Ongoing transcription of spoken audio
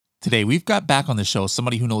Today, we've got back on the show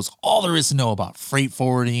somebody who knows all there is to know about freight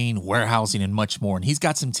forwarding, warehousing, and much more. And he's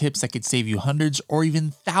got some tips that could save you hundreds or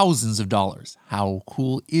even thousands of dollars. How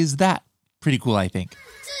cool is that? Pretty cool, I think.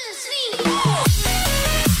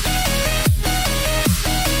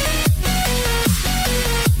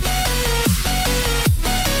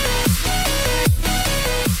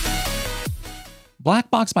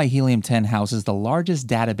 Black Box by Helium 10 houses the largest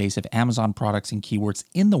database of Amazon products and keywords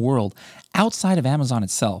in the world outside of Amazon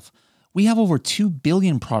itself. We have over 2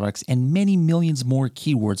 billion products and many millions more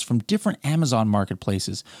keywords from different Amazon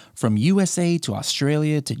marketplaces, from USA to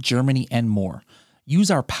Australia to Germany and more.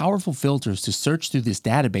 Use our powerful filters to search through this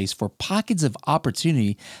database for pockets of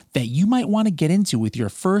opportunity that you might want to get into with your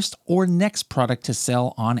first or next product to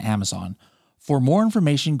sell on Amazon. For more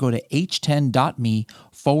information, go to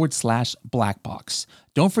h10.me/blackbox.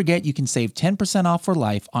 Don't forget you can save 10% off for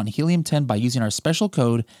life on Helium 10 by using our special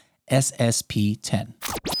code SSP10.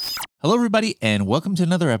 Hello, everybody, and welcome to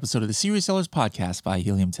another episode of the Serious Sellers Podcast by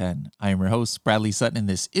Helium 10. I am your host, Bradley Sutton, and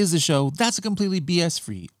this is the show that's a completely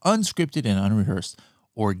BS-free, unscripted, and unrehearsed,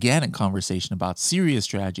 organic conversation about serious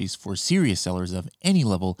strategies for serious sellers of any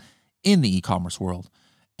level in the e-commerce world.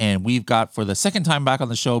 And we've got, for the second time back on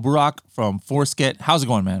the show, Burak from Forsket. How's it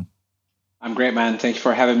going, man? I'm great, man. Thank you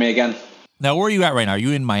for having me again. Now, where are you at right now? Are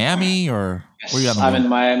you in Miami or Yes, where are you at? I'm in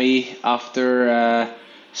Miami after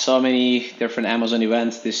so many different Amazon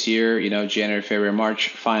events this year, January, February, March,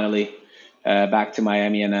 finally back to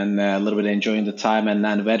Miami and then a little bit enjoying the time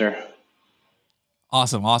and weather.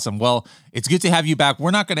 Awesome. Well, it's good to have you back.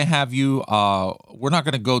 We're not going to have you. We're not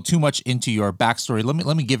going to go too much into your backstory.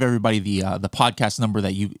 Let me give everybody the podcast number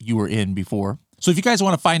that you were in before. So if you guys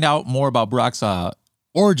want to find out more about Burak's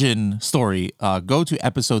origin story, go to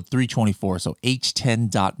episode 324. So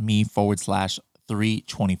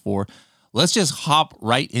h10.me/324. Let's just hop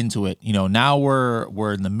right into it. Now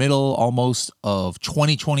we're in the middle almost of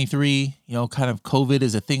 2023. Kind of COVID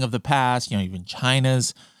is a thing of the past. Even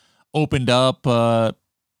China's opened up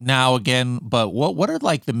now again, but what are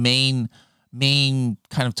like the main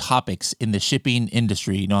kind of topics in the shipping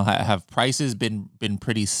industry? Have prices been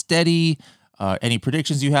pretty steady? Any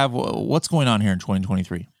predictions you have? What's going on here in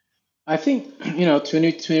 2023? I think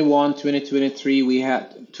 2021, 2023, we had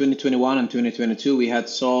 2021 and 2022. We had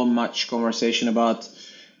so much conversation about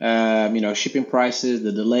shipping prices,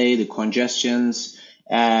 the delay, the congestions.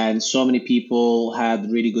 And so many people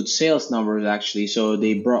had really good sales numbers, actually. So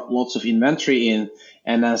they brought lots of inventory in.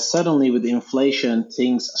 And then suddenly with inflation,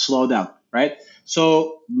 things slow down, right?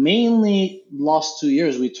 So mainly last 2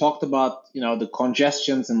 years, we talked about, the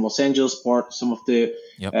congestions in Los Angeles port. Some of the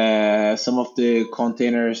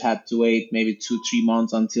containers had to wait maybe 2-3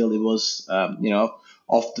 months until it was,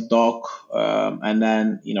 off the dock and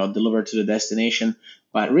then, delivered to the destination.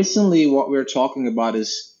 But recently what we're talking about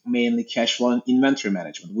is mainly cash flow and inventory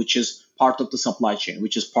management, which is part of the supply chain,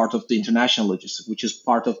 which is part of the international logistics, which is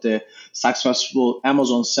part of the successful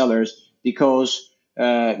Amazon sellers, because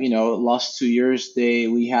last 2 years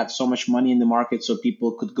we had so much money in the market, so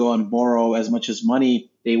people could go and borrow as much as money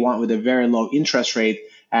they want with a very low interest rate,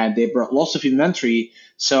 and they brought lots of inventory.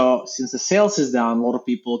 So since the sales is down, a lot of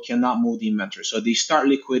people cannot move the inventory, so they start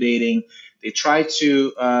liquidating. They try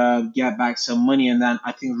to get back some money, and then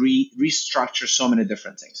I think restructure so many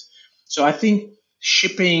different things. So I think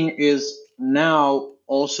shipping is now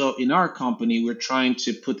also in our company, we're trying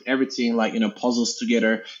to put everything like, puzzles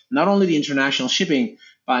together, not only the international shipping,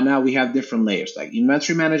 but now we have different layers like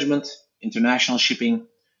inventory management, international shipping,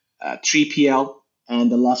 3PL,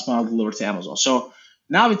 and the last mile delivery to Amazon. So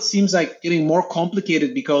now it seems like getting more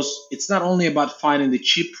complicated because it's not only about finding the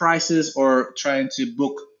cheap prices or trying to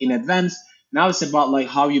book in advance. Now it's about like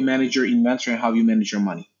how you manage your inventory and how you manage your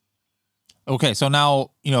money. Okay, so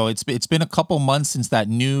now, it's been a couple months since that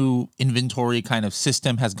new inventory kind of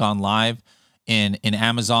system has gone live in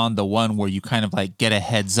Amazon, the one where you kind of like get a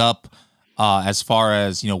heads up as far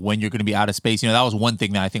as, when you're going to be out of space. That was one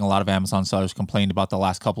thing that I think a lot of Amazon sellers complained about the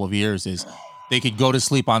last couple of years is they could go to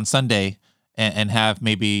sleep on Sunday and have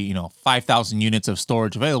maybe, 5,000 units of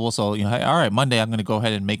storage available. So, hey, all right, Monday I'm going to go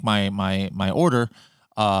ahead and make my order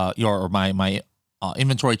or my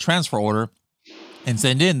inventory transfer order and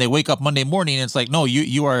send in. They wake up Monday morning and it's like, no,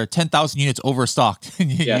 you are 10,000 units overstocked.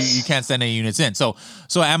 Yes. You can't send any units in. So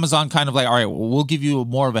Amazon kind of like, all right, we'll give you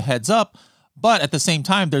more of a heads up. But at the same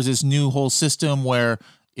time, there's this new whole system where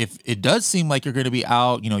if it does seem like you're going to be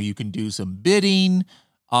out, you can do some bidding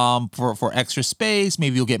for extra space.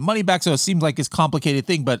 Maybe you'll get money back. So it seems like it's a complicated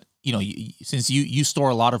thing. But, since you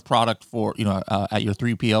store a lot of product for, at your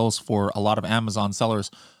 3PLs for a lot of Amazon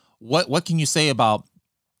sellers, what can you say about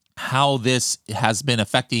how this has been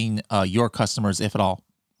affecting your customers, if at all?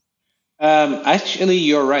 Actually,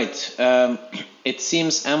 you're right. It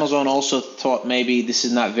seems Amazon also thought maybe this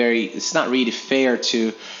is not very, it's not really fair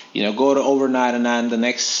to, go to overnight and then the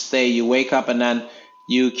next day you wake up and then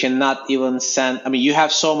you cannot even send. I mean, you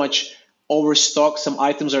have so much overstock. Some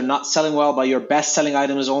items are not selling well, but your best selling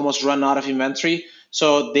item is almost run out of inventory.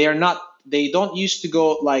 So they are not, they don't used to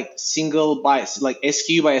go like single by, like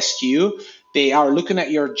SKU by SKU. They are looking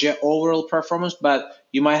at your overall performance, but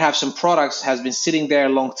you might have some products has been sitting there a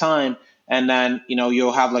long time, and then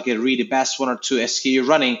you'll have like a really best one or two SKU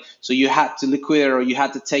running, so you had to liquidate or you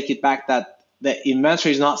had to take it back that the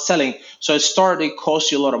inventory is not selling, so it started to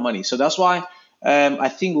cost you a lot of money. So that's why I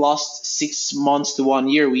think last 6 months to 1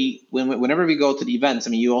 year, whenever we go to the events, I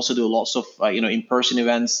mean, you also do lots of in-person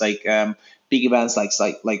events, like big events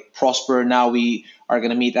like Prosper. Now we are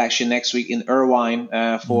going to meet actually next week in Irvine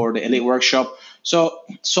for the Elite Workshop. So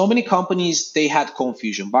many companies, they had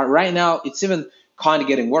confusion, but right now it's even kind of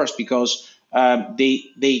getting worse because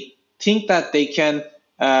they think that they can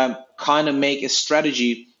kind of make a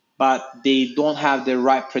strategy, but they don't have the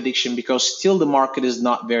right prediction because still the market is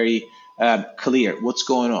not very clear what's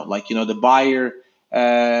going on. Like the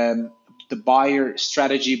buyer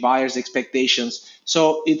strategy, buyer's expectations.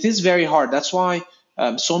 So it is very hard. That's why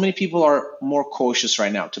so many people are more cautious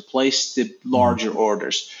right now to place the Mhm. larger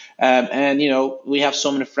orders. And we have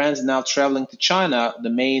so many friends now traveling to China.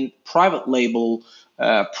 The main private label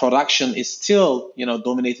production is still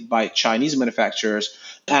dominated by Chinese manufacturers,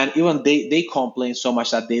 and even they complain so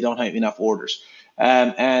much that they don't have enough orders.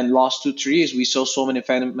 And last 2 3 years, we saw so many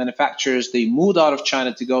manufacturers, they moved out of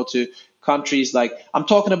China to go to countries like, I'm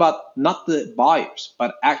talking about not the buyers,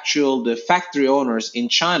 but actual the factory owners in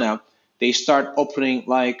China. They start opening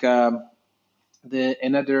like the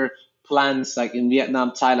another plans like in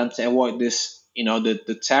Vietnam, Thailand, to avoid this,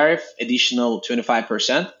 the tariff, additional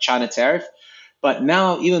 25% China tariff. But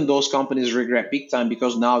now even those companies regret big time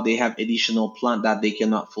because now they have additional plant that they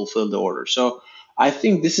cannot fulfill the order. So I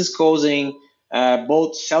think this is causing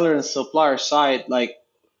both seller and supplier side like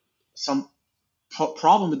some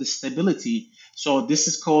problem with the stability. So this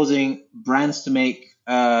is causing brands to make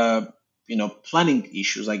planning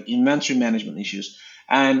issues, like inventory management issues.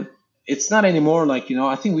 And it's not anymore like,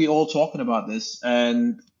 I think we all talking about this,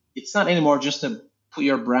 and it's not anymore just to put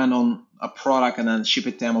your brand on a product and then ship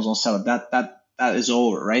it to Amazon, sell it. That is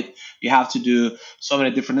over, right? You have to do so many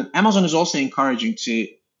different. Amazon is also encouraging to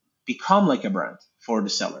become like a brand for the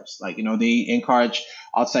sellers. Like, they encourage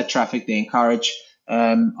outside traffic, they encourage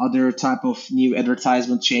other type of new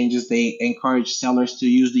advertisement changes. They encourage sellers to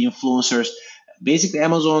use the influencers. Basically,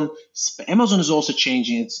 Amazon is also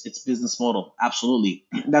changing its business model. Absolutely,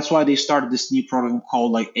 that's why they started this new program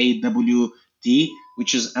called like AWD,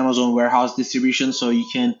 which is Amazon Warehouse Distribution. So you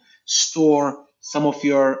can store some of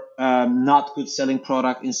your not good selling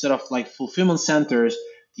product instead of like fulfillment centers.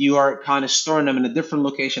 You are kind of storing them in a different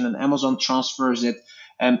location, and Amazon transfers it.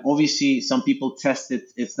 And obviously, some people test it.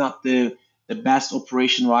 It's not the best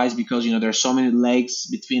operation wise because there's so many legs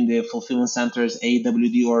between the fulfillment centers,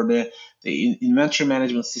 AWD, or the inventory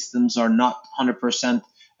management systems are not 100%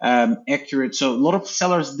 accurate. So a lot of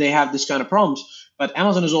sellers, they have this kind of problems. But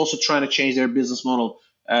Amazon is also trying to change their business model,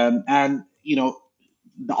 and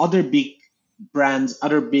the other big brands,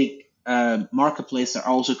 other big marketplaces are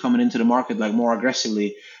also coming into the market like more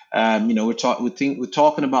aggressively. We're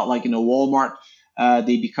talking about like Walmart.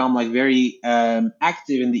 They become like very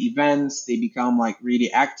active in the events. They become like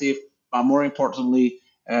really active. But more importantly,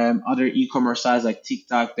 other e-commerce sites like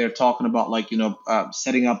TikTok, they're talking about like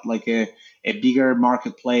setting up like a bigger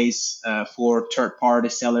marketplace for third-party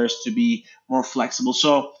sellers to be more flexible.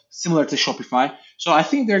 So similar to Shopify. So I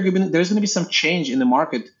think there's going to be some change in the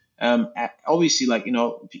market. Obviously, like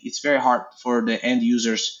it's very hard for the end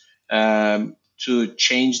users to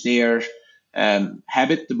change their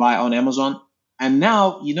habit to buy on Amazon. And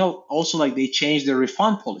now also like they changed their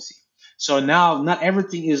refund policy. So now not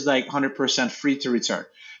everything is like 100% free to return.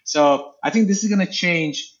 So I think this is going to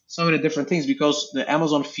change so many different things because the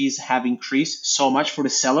Amazon fees have increased so much for the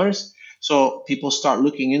sellers. So people start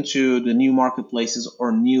looking into the new marketplaces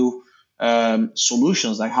or new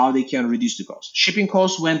solutions, like how they can reduce the cost. Shipping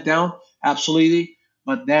costs went down, absolutely,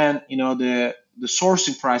 but then the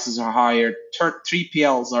sourcing prices are higher.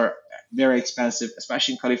 3PLs are very expensive,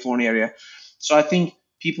 especially in California area. So I think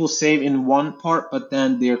people save in one part, but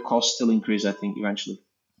then their costs still increase, I think, eventually.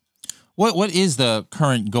 What is the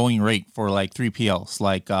current going rate for like 3PLs?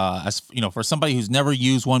 Like as for somebody who's never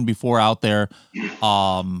used one before out there,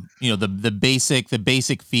 the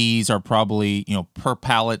basic fees are probably, per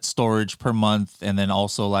pallet storage per month, and then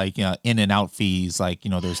also like in and out fees, like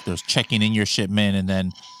there's checking in your shipment, and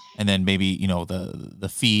then and then maybe the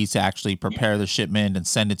fees to actually prepare the shipment and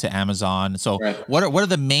send it to Amazon. So Right. what are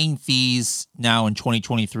the main fees now in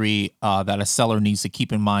 2023 that a seller needs to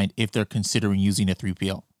keep in mind if they're considering using a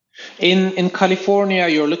 3PL? In California,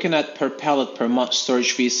 you're looking at per pallet per month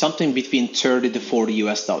storage fee something between 30 to 40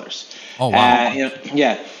 US dollars. Oh wow.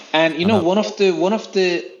 Yeah, and Uh, one of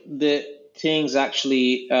the things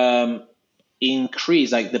actually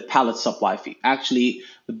increase like the pallet supply fee. Actually,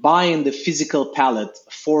 buying the physical pallet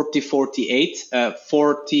 4048,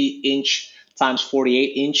 40 inch times 48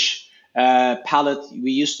 inch pallet,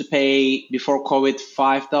 we used to pay before COVID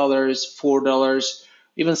 $5, $4,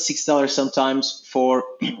 even $6 sometimes for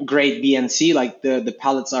grade B and C. Like the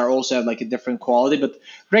pallets are also have like a different quality, but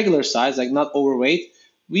regular size, like not overweight.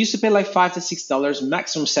 We used to pay like $5 to $6,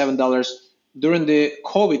 maximum $7. During the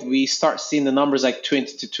COVID, we start seeing the numbers like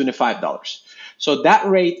 $20 to $25. So that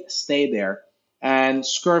rate stayed there. And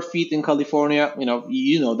square feet in California,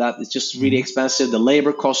 you know that it's just really mhm. expensive. The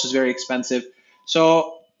labor cost is very expensive.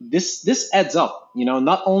 So this adds up.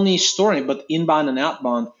 Not only storing but inbound and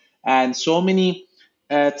outbound. And so many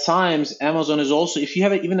times, Amazon is also, if you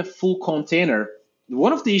have even a full container.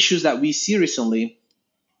 One of the issues that we see recently,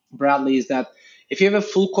 Bradley, is that if you have a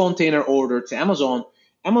full container order to Amazon,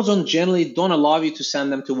 Amazon generally don't allow you to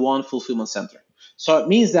send them to one fulfillment center. So it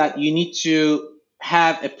means that you need to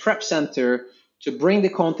have a prep center to bring the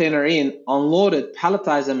container in, unload it,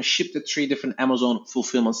 palletize them, and ship to three different Amazon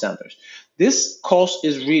fulfillment centers. This cost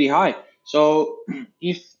is really high. So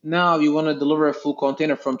if now you want to deliver a full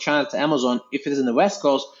container from China to Amazon, if it is in the West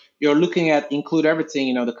Coast, you're looking at include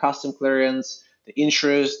everything, the custom clearance, the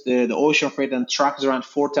insurance, the ocean freight, and truck is around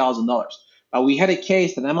 $4,000. We had a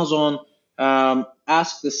case that Amazon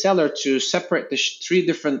asked the seller to separate the three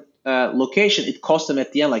different locations. It cost them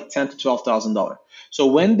at the end like $10,000 to $12,000. So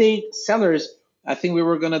when they sellers, I think we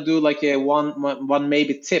were gonna do like a one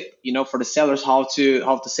maybe tip, for the sellers how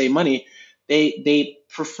to save money. They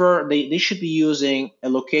prefer they should be using a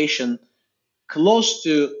location close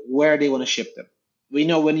to where they want to ship them. We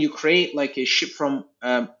know when you create like a ship from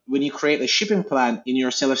when you create a shipping plan in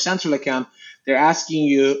your seller central account, they're asking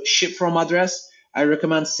you ship from address. I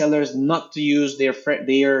recommend sellers not to use their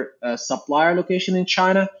supplier location in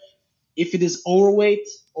China. If it is overweight,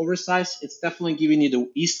 oversized, it's definitely giving you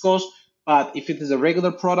the East Coast. But if it is a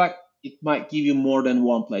regular product, it might give you more than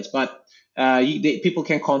one place. But people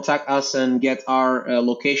can contact us and get our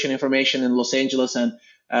location information in Los Angeles, and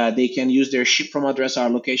they can use their ship from address, our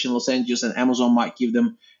location in Los Angeles, and Amazon might give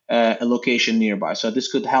them a location nearby. So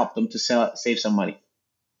this could help them to save some money.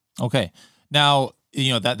 Okay. Now,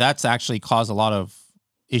 that's actually caused a lot of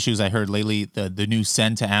issues I heard lately. The new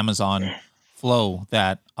send to Amazon flow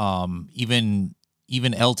that even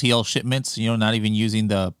LTL shipments, not even using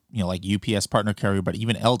the, like UPS partner carrier, but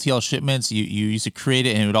even LTL shipments, you used to create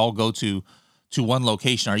it and it would all go to one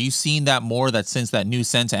location. Are you seeing that more, that since that new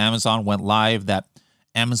send to Amazon went live, that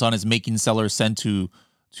Amazon is making sellers send to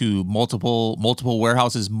multiple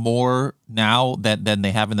warehouses more now than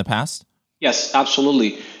they have in the past? Yes,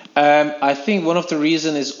 absolutely. I think one of the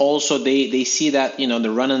reason is also they see that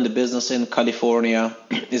the running the business in California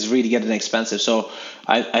is really getting expensive. So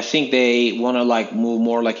I think they want to like move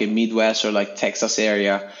more like a Midwest or like Texas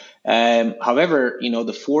area. However, the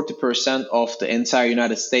 40% of the entire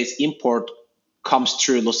United States import comes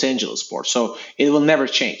through Los Angeles port, so it will never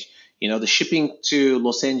change. The shipping to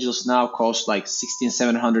Los Angeles now costs like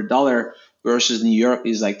 $1,600 versus New York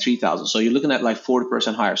is like 3,000. So you're looking at like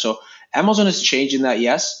 40% higher. So Amazon is changing that,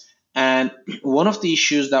 yes. And one of the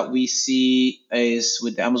issues that we see is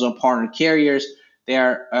with the Amazon partner carriers, they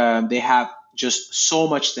have just so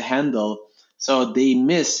much to handle, so they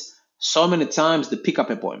miss so many times the pickup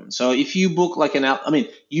appointment. So if you book like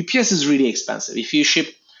UPS is really expensive. If you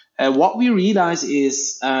ship, what we realize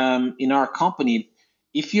is in our company,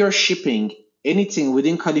 if you're shipping anything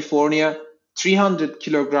within California, 300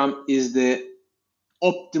 kilogram is the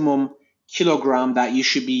optimum kilogram that you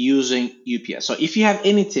should be using UPS. So if you have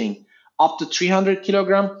anything up to 300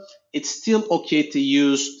 kilogram, it's still okay to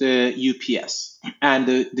use the UPS, and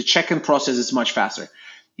the check-in process is much faster.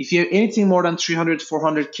 If you have anything more than 300,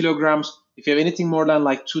 400 kilograms, if you have anything more than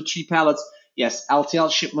like 2, 3 pallets, yes,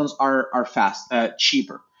 LTL shipments are fast,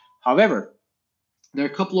 cheaper. However, there are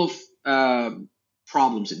a couple of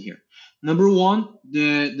problems in here. Number one,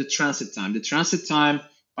 the transit time. The transit time,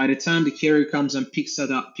 by the time the carrier comes and picks it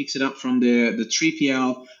up from the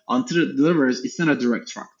 3PL until it delivers, it's not a direct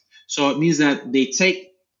truck. So it means that they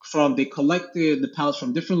collect the pallets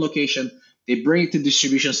from different location, they bring it to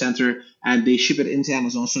distribution center, and they ship it into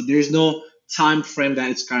Amazon. So there's no time frame that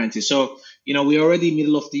it's guaranteed. So we're already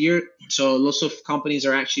middle of the year, so lots of companies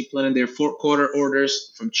are actually planning their fourth quarter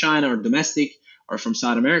orders from China or domestic or from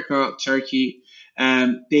South America, Turkey.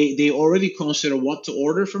 They already consider what to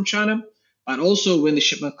order from China, but also when the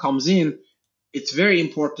shipment comes in, it's very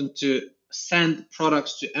important to send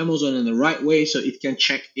products to Amazon in the right way so it can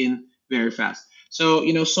check in very fast.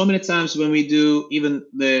 So, so many times when we do even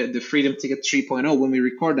the Freedom Ticket 3.0, when we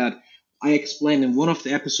record that, I explained in one of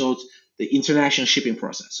the episodes the international shipping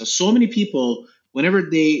process. So many people, whenever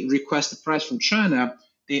they request a price from China,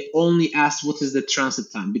 they only ask what is the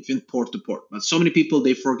transit time between port to port. But so many people,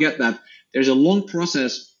 they forget that there's a long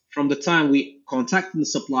process from the time we contact the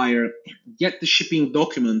supplier, get the shipping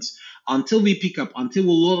documents, until we pick up, until we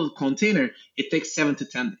load the container, it takes 7 to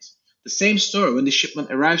 10 days. The same story when the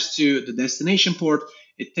shipment arrives to the destination port,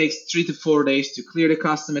 it takes 3 to 4 days to clear the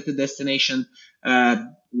custom at the destination,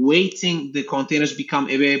 waiting the containers become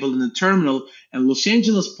available in the terminal. And Los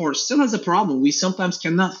Angeles port still has a problem. We sometimes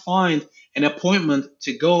cannot find an appointment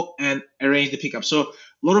to go and arrange the pickup. So a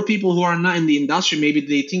lot of people who are not in the industry, maybe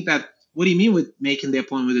they think that, what do you mean with making the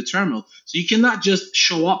appointment with the terminal? So you cannot just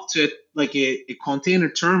show up to it like a container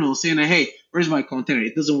terminal saying, hey, where's my container?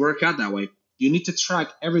 It doesn't work out that way. You need to track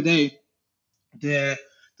every day the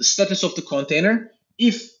status of the container.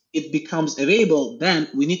 If it becomes available, then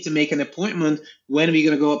we need to make an appointment when we're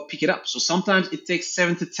going to go pick it up. So sometimes it takes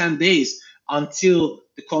 7 to 10 days until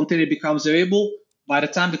the container becomes available. By the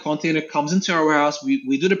time the container comes into our warehouse,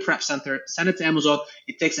 we do the prep center, send it to Amazon.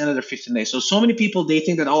 It takes another 15 days. So many people, they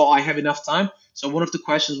think that, oh, I have enough time. So one of the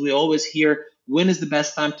questions we always hear, when is the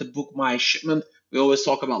best time to book my shipment? We always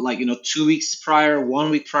talk about 2 weeks prior, 1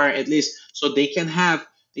 week prior at least, so they can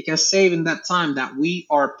save in that time that we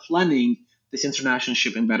are planning this international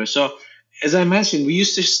shipping better. So as I mentioned, we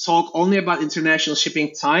used to talk only about international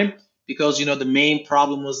shipping time because the main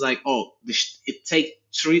problem was it takes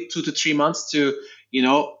 2 to 3 months to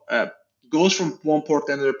goes from one port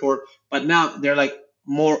to another port. But now there are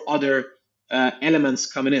more other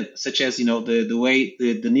elements coming in, such as the way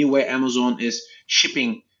the new way Amazon is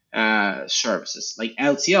shipping services like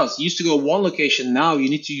LTLs. You used to go one location, now you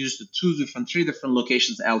need to use the 3 different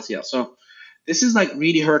locations LTL. So this is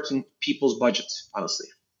really hurting people's budgets, honestly.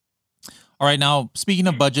 All right, now speaking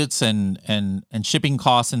of budgets and shipping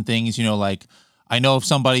costs and things, I know if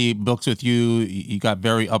somebody books with you, you got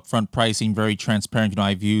very upfront pricing, very transparent.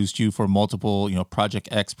 I've used you for multiple, Project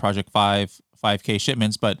X, Project 5K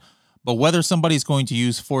shipments, but whether somebody's going to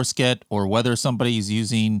use Forsket or whether somebody's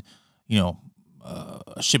using,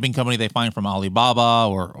 a shipping company they find from Alibaba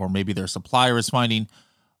or maybe their supplier is finding,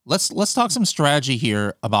 let's talk some strategy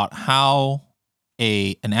here about how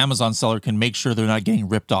an Amazon seller can make sure they're not getting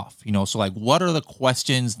ripped off. So what are the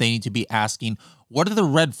questions they need to be asking? What are the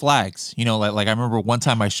red flags? Like I remember one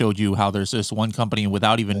time I showed you how there's this one company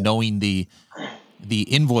without even knowing the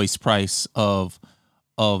invoice price of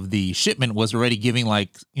the shipment was already giving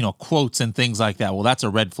quotes and things like that. Well, that's a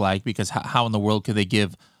red flag because how in the world could they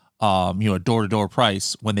give a door-to-door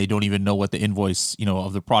price when they don't even know what the invoice,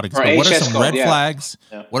 of the product is. But what are some red flags?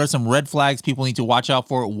 Yeah. What are some red flags people need to watch out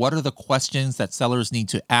for? What are the questions that sellers need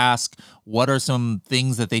to ask? What are some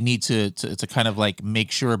things that they need to kind of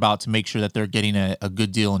make sure about to make sure that they're getting a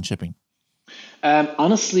good deal in shipping?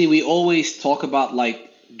 Honestly, we always talk about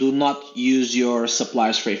do not use your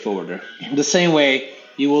supplier's freight forwarder. The same way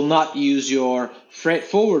you will not use your freight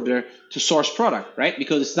forwarder to source product, right?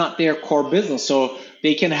 Because it's not their core business. So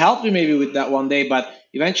they can help you maybe with that one day, but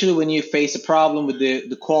eventually when you face a problem with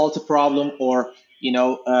the quality problem or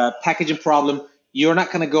packaging problem, you're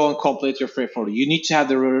not going to go and complete your freight forwarder. You need to have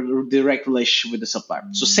the direct relationship with the supplier.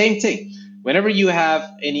 So same thing. Whenever you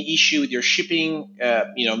have any issue with your shipping,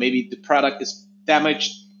 maybe the product is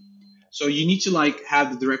damaged, so you need to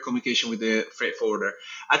have the direct communication with the freight forwarder.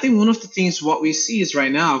 I think one of the things what we see is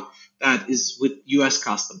right now that is with U.S.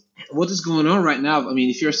 custom. What is going on right now? I mean,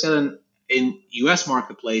 if you're selling in U.S.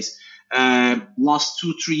 marketplace, last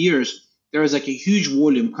 2-3 years, there is a huge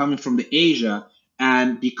volume coming from the Asia,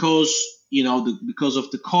 and because because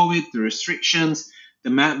of the COVID, the restrictions,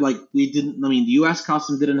 the U.S.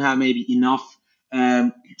 custom didn't have maybe enough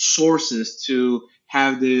sources to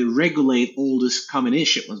have the regulate all this coming in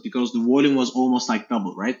shipments because the volume was almost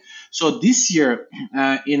double, right? So this year,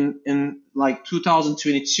 in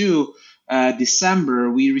 2022 December,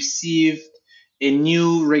 we received a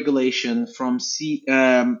new regulation from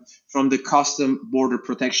the Custom Border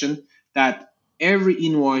Protection that every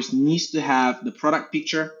invoice needs to have the product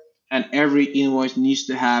picture and every invoice needs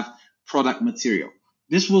to have product material.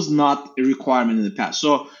 This was not a requirement in the past.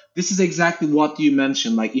 So this is exactly what you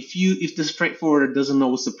mentioned. If the freight forwarder doesn't know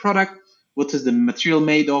what's the product, what is the material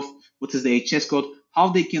made of, what is the HS code, how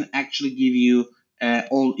they can actually give you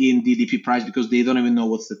all in DDP price because they don't even know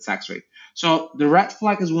what's the tax rate. So the red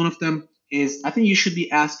flag is one of them. Is I think you should be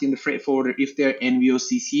asking the freight forwarder if they're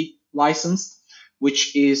NVOCC licensed,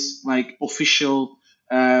 which is like official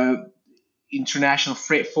uh, international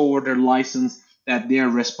freight forwarder license that they're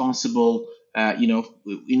responsible,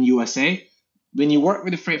 in USA. When you work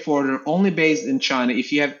with a freight forwarder only based in China,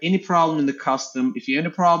 if you have any problem in the custom, if you have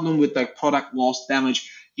any problem with like product loss damage,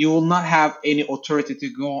 you will not have any authority to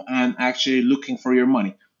go and actually looking for your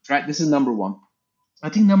money. Right? This is number one. I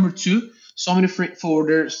think number two, so many freight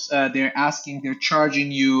forwarders, they're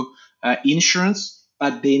charging you insurance,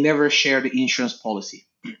 but they never share the insurance policy.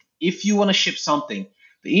 If you want to ship something,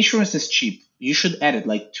 the insurance is cheap. You should add it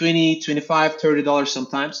like 20, 25, $30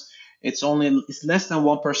 sometimes. It's less than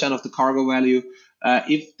 1% of the cargo value.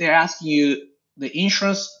 If they're asking you the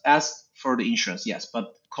insurance, ask for the insurance, yes,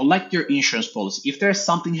 but collect your insurance policy. If there's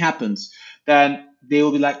something happens, then they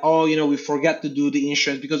will be like, oh, we forget to do the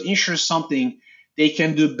insurance because insurance is something they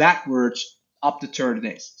can do backwards up to 30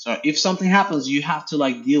 days. So if something happens, you have to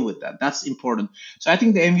like deal with that. That's important. So I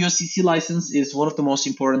think the MVOCC license is one of the most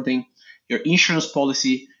important thing. Your insurance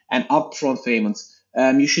policy and upfront payments.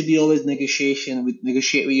 You should be always negotiate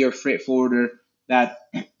with your freight forwarder that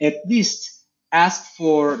at least ask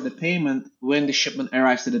for the payment when the shipment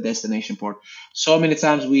arrives to the destination port. So many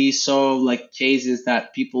times we saw like cases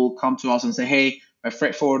that people come to us and say, "Hey, my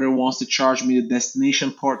freight forwarder wants to charge me the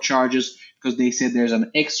destination port charges because they said there's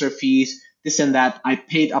an extra fees, this and that. I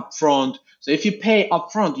paid upfront." So if you pay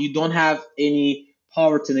upfront, you don't have any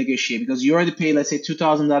power to negotiate because you already paid, let's say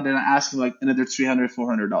 $2,000, then I ask you like another $300,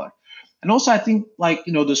 $400. And also, I think like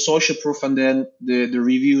the social proof and then the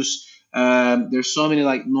reviews. There's so many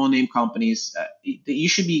like no-name companies that you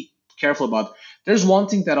should be careful about. There's one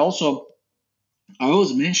thing that also I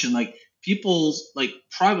always mention like people's like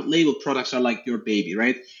private label products are like your baby,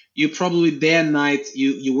 right? You probably day and night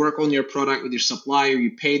you work on your product with your supplier,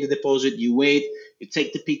 you pay the deposit, you wait, you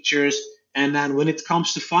take the pictures, and then when it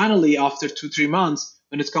comes to finally after 2 3 months,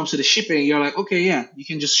 when it comes to the shipping, you're like, okay, yeah, you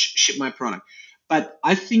can just ship my product. But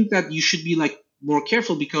I think that you should be like more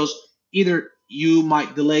careful because either you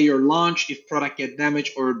might delay your launch if product get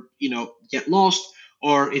damaged or get lost,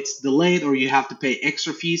 or it's delayed, or you have to pay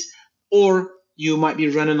extra fees, or you might be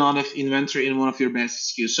running out of inventory in one of your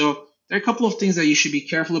best SKUs. So there are a couple of things that you should be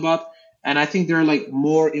careful about. And I think there are like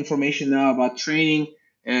more information now about training.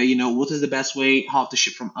 What is the best way, how to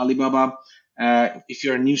ship from Alibaba. If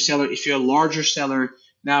you're a new seller, if you're a larger seller,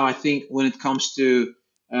 now I think when it comes to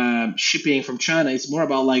shipping from China, it's more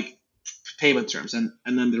about like payment terms and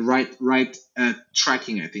then the right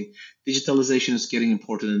tracking. I think digitalization is getting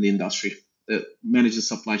important in the industry that manages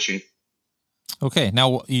supply chain. Okay,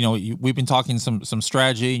 now we've been talking some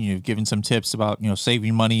strategy, and you've given some tips about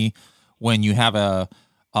saving money when you have a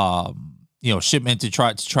shipment to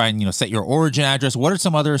try and set your origin address. What are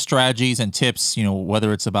some other strategies and tips?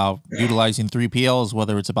 Whether it's about utilizing 3PLs,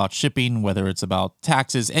 whether it's about shipping, whether it's about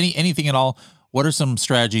taxes, anything at all. What are some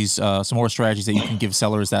strategies, some more strategies that you can give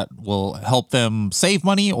sellers that will help them save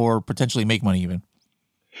money or potentially make money even?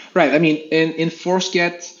 Right. I mean, in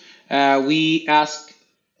ForceGet, we ask,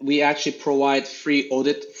 we actually provide free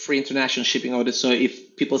audit, free international shipping audit. So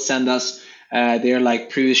if people send us their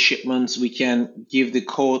like previous shipments, we can give the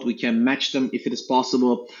code, we can match them if it is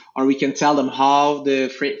possible, or we can tell them how the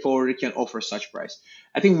freight forwarder can offer such price.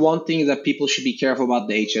 I think one thing that people should be careful about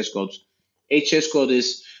the HS codes. HS code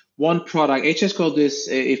is one product. HS code is,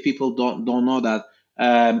 if people don't know that,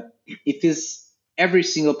 it is every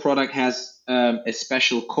single product has a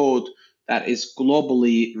special code that is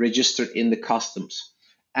globally registered in the customs.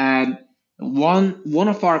 And one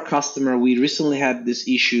of our customer, we recently had this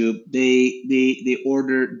issue. They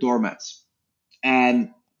ordered doormats,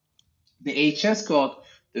 and the HS code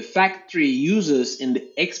the factory uses in the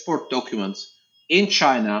export documents in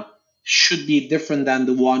China should be different than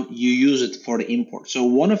the one you use it for the import. So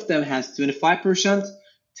one of them has 25%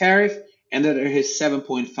 tariff and the other has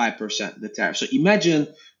 7.5% the tariff. So imagine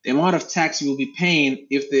the amount of tax you will be paying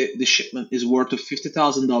if the shipment is worth of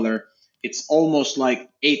 $50,000. It's almost like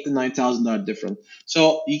 $8,000 to $9,000 different.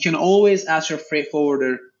 So you can always ask your freight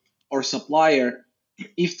forwarder or supplier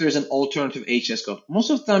if there's an alternative HS code. Most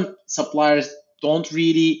of the time, suppliers don't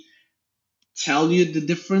really tell you the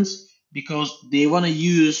difference because they want to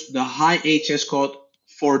use the high HS code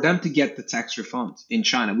for them to get the tax refund in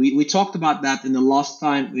China. We talked about that in the last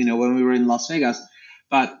time, when we were in Las Vegas.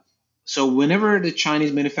 But so whenever the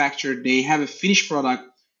Chinese manufacturer, they have a finished product,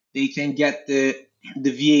 they can get the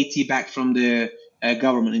VAT back from the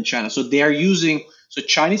government in China. So they are using, so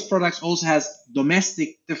Chinese products also has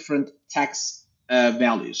domestic different tax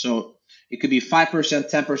values. So It could be 5%,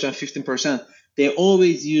 10%, 15%. They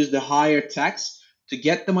always use the higher tax to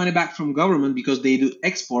get the money back from government because they do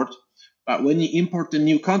export. But when you import a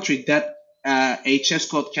new country, that HS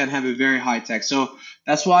code can have a very high tax. So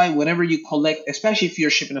that's why whenever you collect, especially if you're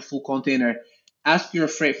shipping a full container, ask your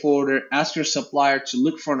freight forwarder, ask your supplier to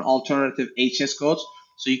look for an alternative HS code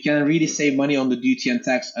so you can really save money on the duty and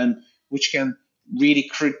tax, and which can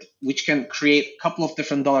which can create a couple of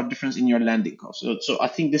different dollar difference in your landing cost. So I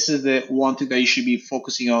think this is the one thing that you should be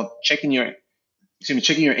focusing on, checking your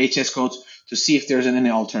HS codes to see if there's any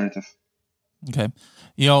alternative. Okay.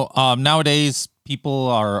 Nowadays people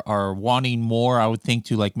are wanting more, I would think,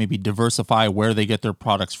 to like maybe diversify where they get their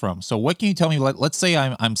products from. So what can you tell me? Let's say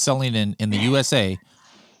I'm selling in the USA.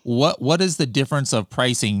 What is the difference of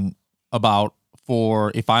pricing about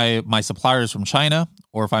for if my supplier is from China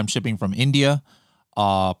or if I'm shipping from India?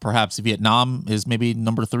 Perhaps Vietnam is maybe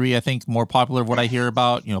number three, I think, more popular of what I hear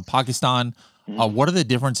about, Pakistan. What are the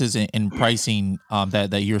differences in pricing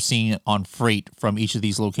that you're seeing on freight from each of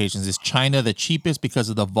these locations? Is China the cheapest because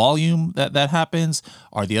of the volume that happens?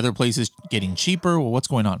 Are the other places getting cheaper? Well, what's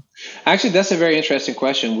going on? Actually, that's a very interesting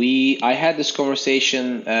question. I had this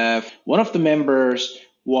conversation. One of the members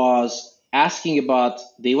was asking about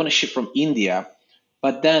they want to ship from India,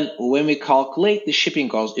 but then when we calculate the shipping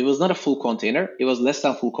cost, it was not a full container; it was less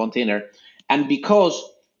than full container, and because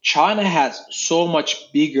China has so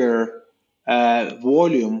much bigger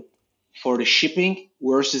volume for the shipping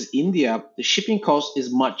versus India, the shipping cost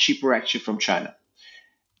is much cheaper actually from China.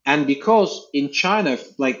 And because in China,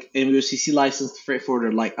 like MUCC licensed freight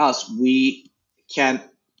forwarder like us, we can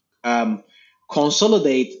um,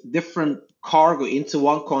 consolidate different cargo into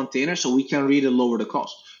one container, so we can really lower the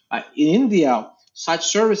cost. In India, such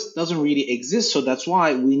service doesn't really exist, so that's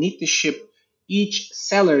why we need to ship each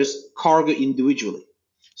seller's cargo individually.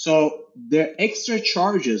 So their extra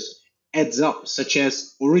charges adds up, such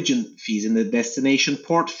as origin fees and the destination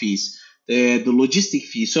port fees, the logistic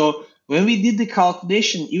fee. So when we did the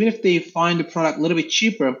calculation, even if they find the product a little bit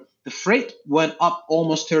cheaper, the freight went up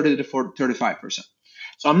almost 30 to 35%.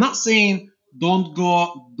 So I'm not saying don't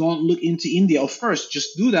look into India. Of course,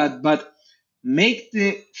 just do that, but make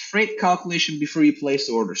the freight calculation before you place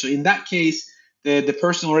the order. So in that case, the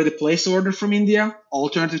person already placed the order from India,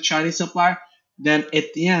 alternative Chinese supplier. Then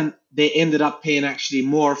at the end, they ended up paying actually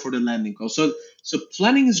more for the landing cost. So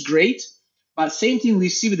planning is great, but same thing we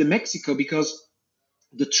see with the Mexico, because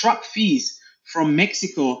the truck fees from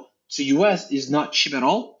Mexico to US is not cheap at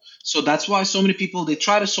all. So that's why so many people, they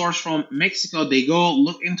try to source from Mexico. They go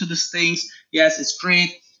look into these things. Yes, it's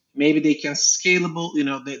great. Maybe they can scalable.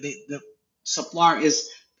 The supplier is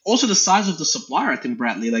also the size of the supplier. I think,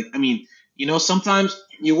 Bradley. Like, I mean, sometimes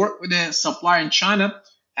you work with a supplier in China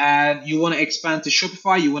and you want to expand to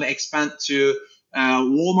Shopify. You want to expand to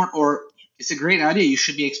Walmart, or it's a great idea. You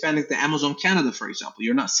should be expanding to Amazon Canada, for example.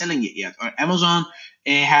 You're not selling it yet. Or Amazon,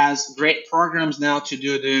 it has great programs now to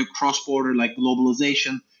do the cross-border, like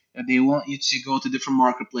globalization. They want you to go to different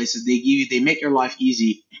marketplaces. They make your life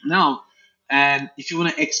easy now. And if you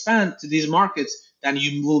want to expand to these markets, then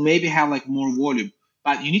you will maybe have like more volume.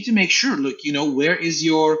 But you need to make sure, look, where's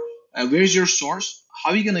your source?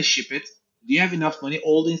 How are you gonna ship it? Do you have enough money?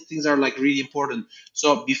 All these things are like really important.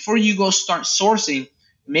 So before you go start sourcing,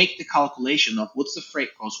 make the calculation of what's the freight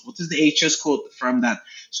cost, what is the HS code from that.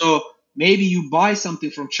 So maybe you buy something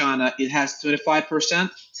from China, it has 25%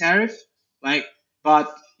 tariff, like,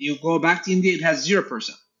 but you go back to India, it has 0%.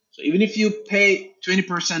 So even if you pay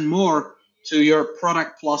 20% more to your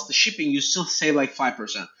product plus the shipping, you still save like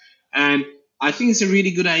 5%. And I think it's a really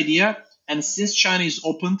good idea. And since China is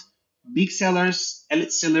opened, big sellers,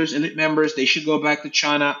 elite members, they should go back to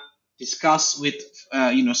China, discuss with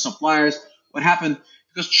suppliers what happened,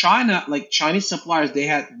 because China, like Chinese suppliers, they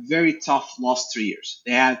had very tough last 3 years.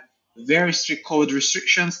 They had very strict COVID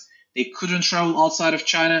restrictions. They couldn't travel outside of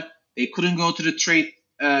China. They couldn't go to the trade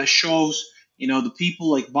shows. The people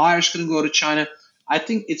like buyers couldn't go to China. I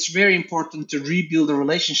think it's very important to rebuild the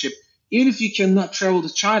relationship. Even if you cannot travel to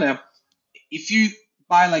China, if you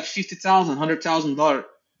buy like $50,000, $100,000,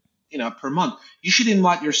 per month, you should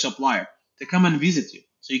invite your supplier to come and visit you,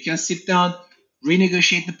 so you can sit down,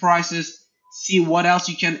 renegotiate the prices, see what else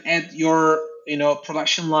you can add your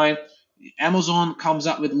production line. Amazon comes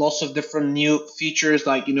up with lots of different new features,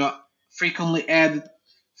 like frequently added,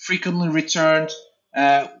 frequently returned.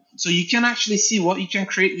 So you can actually see what you can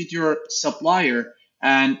create with your supplier,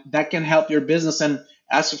 and that can help your business, and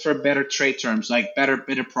ask for better trade terms, like better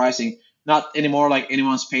pricing. Not anymore like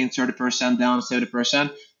anyone's paying 30% down,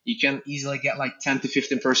 70%. You can easily get like 10 to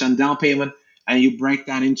 15% down payment, and you break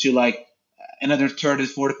that into like another 30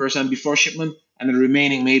 to 40% before shipment, and the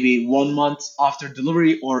remaining maybe 1 month after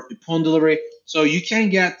delivery or upon delivery. So you can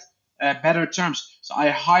get better terms. So I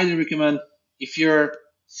highly recommend, if you're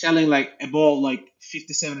selling like above like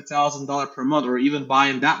 50, $70,000 per month, or even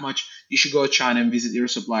buying that much, you should go to China and visit your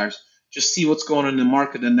suppliers. Just see what's going on in the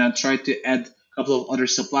market, and then try to add a couple of other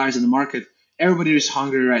suppliers in the market. Everybody is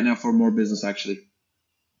hungry right now for more business, actually.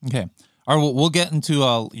 Okay. All right. We'll get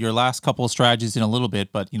into your last couple of strategies in a little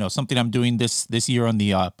bit, but something I'm doing this year on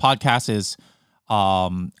the podcast is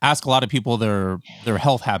ask a lot of people their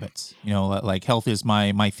health habits. Like health is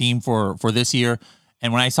my theme for this year.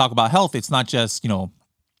 And when I talk about health, it's not just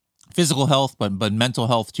physical health, but mental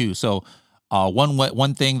health too. So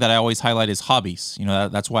one thing that I always highlight is hobbies.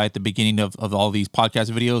 That's why at the beginning of all these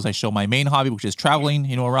podcast videos, I show my main hobby, which is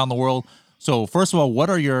traveling, around the world. So first of all, what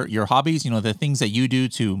are your hobbies? The things that you do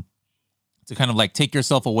to kind of like take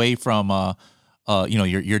yourself away from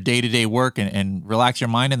your day-to-day work and relax your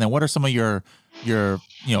mind. And then what are some of your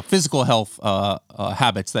physical health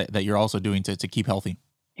habits that you're also doing to keep healthy?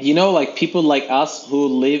 Like people like us who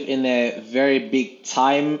live in a very big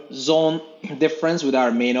time zone difference with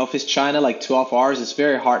our main office, China, like 12 hours, it's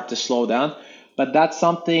very hard to slow down. But that's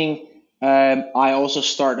something I also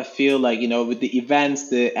start to feel like, with the events,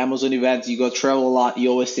 the Amazon events, you go travel a lot, you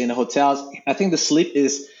always stay in the hotels. I think the sleep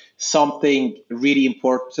is something really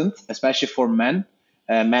important, especially for men,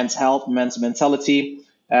 men's health, men's mentality.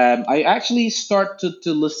 I actually start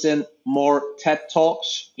to listen more TED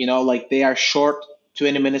Talks, like they are short,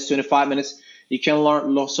 20 minutes, 25 minutes. You can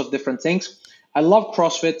learn lots of different things. I love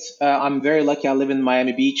CrossFit. I'm very lucky. I live in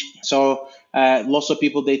Miami Beach. So lots of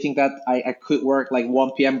people, they think that I could work like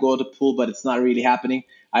 1 p.m., go to the pool, but it's not really happening.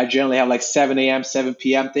 I generally have like 7 a.m., 7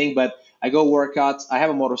 p.m. thing, but I go work out. I have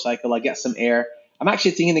a motorcycle. I get some air. I'm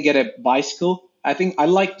actually thinking to get a bicycle. I think I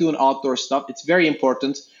like doing outdoor stuff. It's very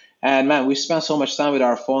important. And man, we spend so much time with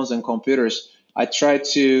our phones and computers. I try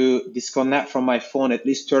to disconnect from my phone at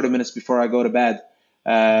least 30 minutes before I go to bed.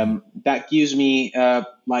 That gives me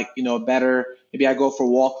better. Maybe I go for a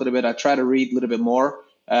walk a little bit. I try to read a little bit more.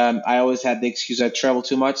 I always had the excuse I travel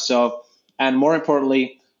too much. So, and more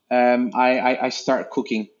importantly, I start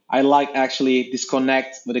cooking. I like actually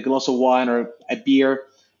disconnect with a glass of wine or a beer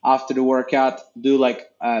after the workout. Do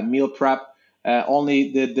like meal prep.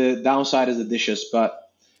 Only the downside is the dishes, but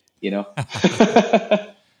you know.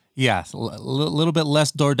 Yes, little bit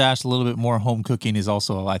less DoorDash, a little bit more home cooking is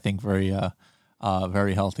also, I think, very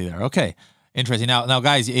healthy there. Okay, interesting. Now,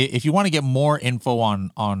 guys, if you want to get more info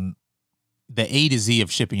on the A to Z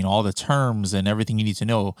of shipping, all the terms and everything you need to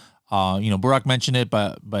know, Burak mentioned it,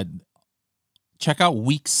 but check out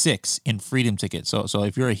week 6 in Freedom Ticket. So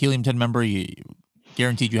if you're a Helium 10 member, you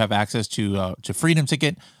guaranteed you have access to Freedom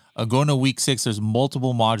Ticket. Going to week 6, there's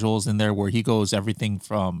multiple modules in there where he goes everything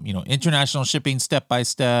from international shipping step by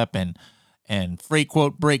step and freight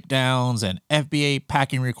quote breakdowns and FBA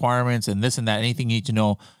packing requirements and this and that. Anything you need to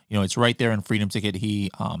know, it's right there in Freedom Ticket.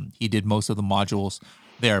 He did most of the modules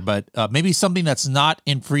there, but maybe something that's not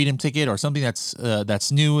in Freedom Ticket or something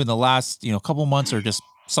that's new in the last couple months, or just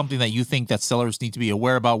something that you think that sellers need to be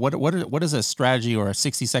aware about. What is a strategy or a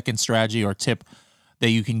 60-second strategy or tip that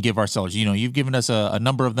you can give our sellers? You've given us a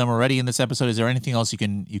number of them already in this episode. Is there anything else you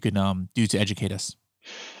can do to educate us?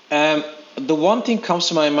 The one thing comes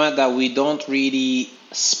to my mind that we don't really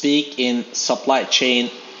speak in supply chain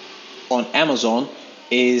on Amazon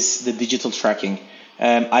is the digital tracking.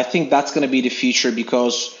 I think that's going to be the future,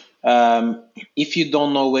 because if you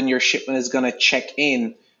don't know when your shipment is going to check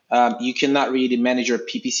in, you cannot really manage your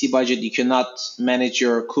PPC budget. You cannot manage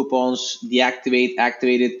your coupons, deactivate,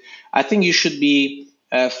 activate it. I think you should be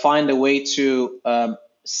find a way to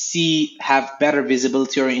have better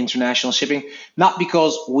visibility on international shipping. Not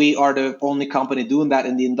because we are the only company doing that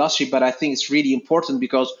in the industry, but I think it's really important,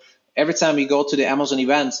 because every time we go to the Amazon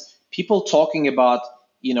events, people talking about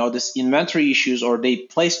this inventory issues, or they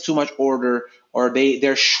place too much order, or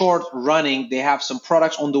they're short running, they have some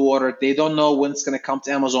products on the water, they don't know when it's going to come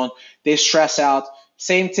to Amazon, they stress out.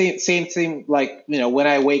 Same thing, like when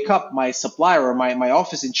I wake up, my supplier or my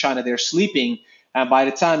office in China, they're sleeping, and by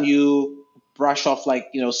the time you brush off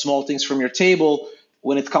small things from your table,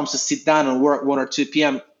 when it comes to sit down and work 1 or 2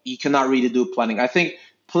 p.m., you cannot really do planning. I think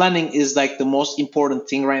planning is like the most important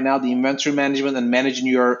thing right now, the inventory management and managing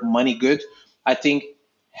your money good. I think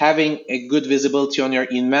having a good visibility on your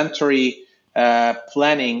inventory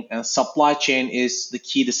planning and supply chain is the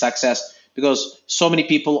key to success, because so many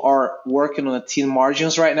people are working on the thin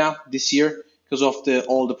margins right now this year because of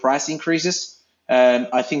all the price increases.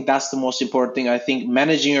 I think that's the most important thing. I think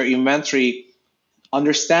managing your inventory,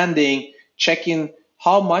 understanding, checking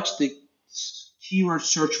how much the keyword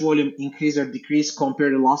search volume increase or decrease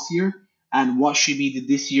compared to last year. and what should be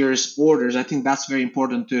this year's orders. I think that's very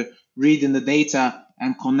important to read in the data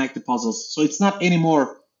and connect the puzzles. So it's not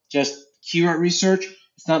anymore just keyword research.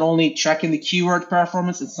 It's not only tracking the keyword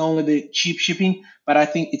performance. It's not only the cheap shipping, but I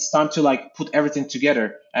think it's time to like put everything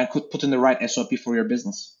together and could put in the right SOP for your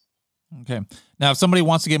business. Okay. Now, if somebody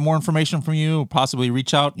wants to get more information from you, possibly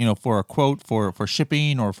reach out, for a quote for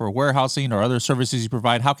shipping or for warehousing or other services you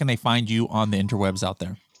provide, how can they find you on the interwebs out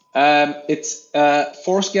there? It's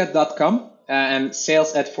Forceget.com and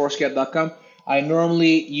sales@Forceget.com. I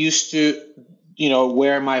normally used to,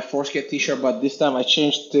 wear my Forceget t-shirt, but this time I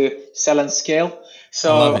changed to Sell and Scale. I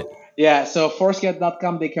love it. So yeah, so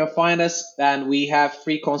Forceget.com, they can find us, and we have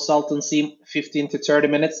free consultancy, 15 to 30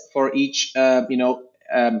 minutes for each,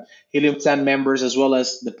 Helium 10 members as well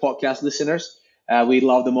as the podcast listeners. We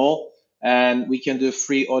love them all, and we can do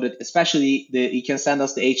free audit. Especially you can send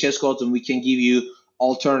us the HS codes, and we can give you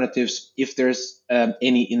alternatives if there's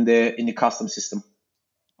any in the custom system.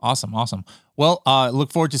 Awesome. Well,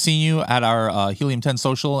 look forward to seeing you at our Helium 10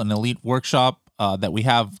 Social and Elite workshop that we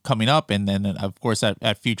have coming up. And then, of course,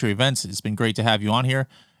 at future events. It's been great to have you on here,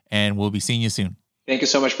 and we'll be seeing you soon. Thank you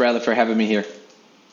so much, Bradley, for having me here.